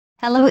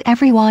Hello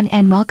everyone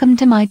and welcome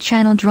to my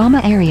channel Drama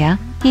Area.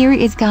 Here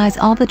is guys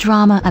all the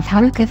drama of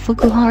Haruka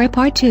Fukuhara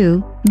Part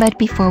 2, but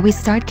before we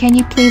start can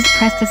you please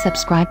press the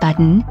subscribe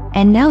button,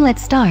 and now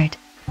let's start.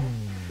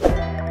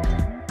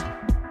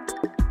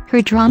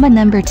 Her drama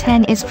number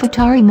 10 is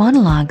Futari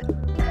Monologue.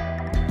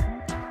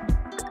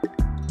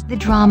 The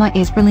drama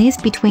is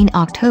released between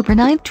October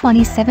 9,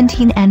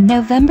 2017 and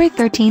November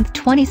 13,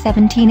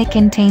 2017. It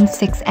contains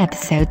 6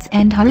 episodes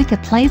and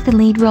Haruka plays the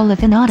lead role of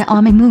Hinata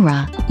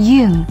Amimura.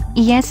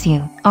 Yes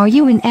you, are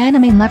you an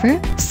anime lover?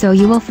 So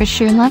you will for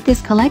sure love this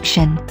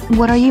collection.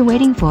 What are you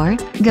waiting for?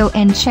 Go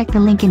and check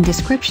the link in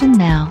description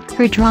now.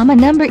 Her drama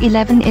number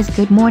 11 is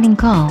Good Morning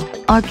Call,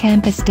 Our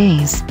Campus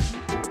Days.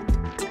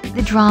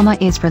 The drama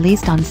is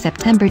released on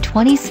September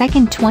 22,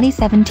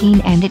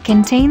 2017 and it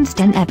contains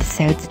 10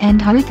 episodes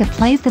and Haruka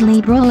plays the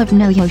lead role of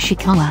No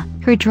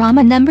Yoshikawa. Her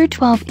drama number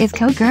 12 is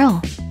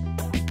Ko-Girl.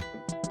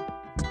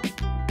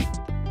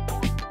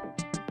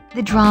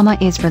 The drama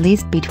is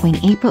released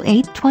between April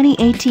 8,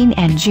 2018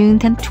 and June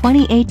 10,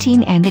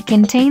 2018 and it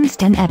contains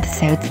 10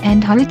 episodes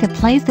and Haruka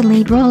plays the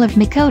lead role of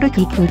Mikoto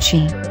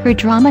Kikuchi. Her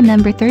drama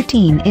number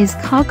 13 is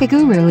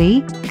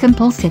Kakagurui,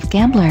 Compulsive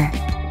Gambler.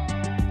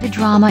 The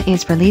drama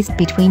is released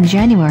between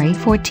January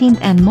 14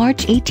 and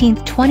March 18,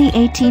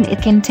 2018.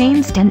 It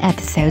contains 10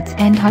 episodes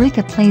and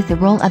Haruka plays the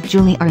role of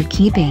Julie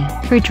Arkibi.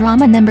 Her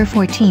drama number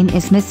 14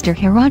 is Mr.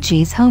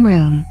 Hirachi's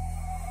Homeroom.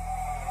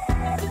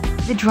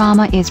 The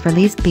drama is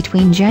released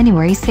between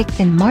January 6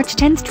 and March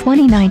 10,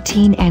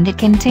 2019 and it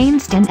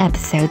contains 10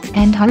 episodes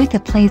and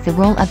Haruka plays the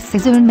role of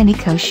Suzune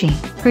Minikoshi.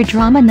 Her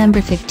drama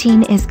number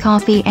 15 is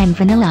Coffee and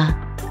Vanilla.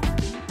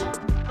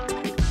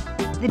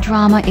 The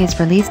drama is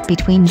released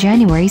between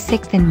January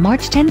 6 and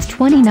March 10,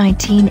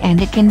 2019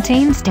 and it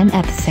contains 10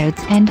 episodes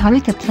and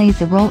Haruka plays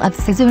the role of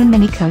Suzune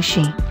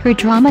Minikoshi. Her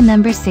drama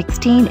number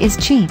 16 is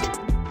Cheat.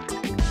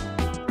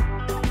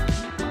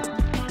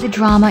 The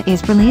drama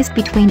is released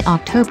between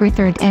October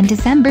 3 and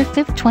December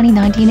 5,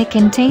 2019. It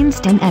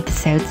contains 10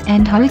 episodes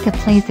and Haruka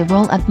plays the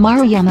role of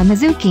Maruyama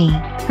Mizuki.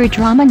 Her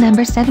drama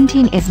number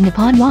 17 is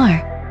Nippon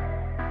War.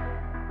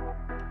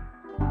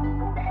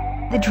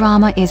 The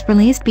drama is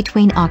released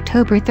between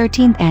October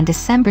 13 and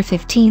December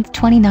 15,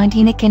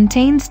 2019. It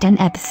contains 10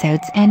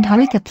 episodes and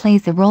Haruka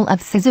plays the role of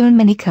Suzune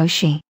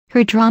Minikoshi.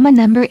 Her drama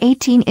number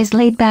 18 is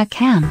Laid Back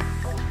Camp.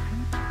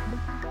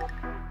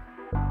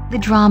 The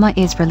drama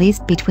is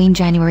released between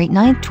January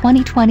 9,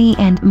 2020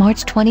 and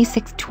March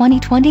 26,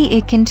 2020.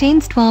 It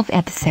contains 12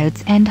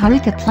 episodes and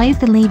Haruka plays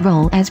the lead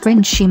role as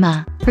Rin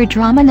Shima. Her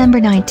drama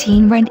number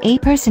 19 Rent a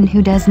Person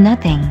Who Does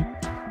Nothing.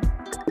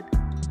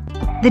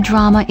 The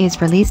drama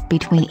is released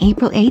between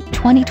April 8,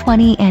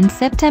 2020 and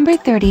September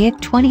 30,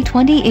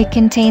 2020. It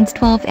contains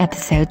 12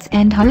 episodes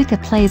and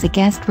Haruka plays a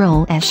guest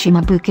role as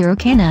Shimabuki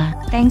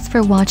Rokina. Thanks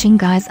for watching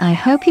guys, I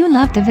hope you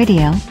loved the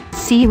video.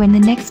 See you in the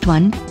next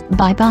one.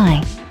 Bye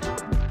bye.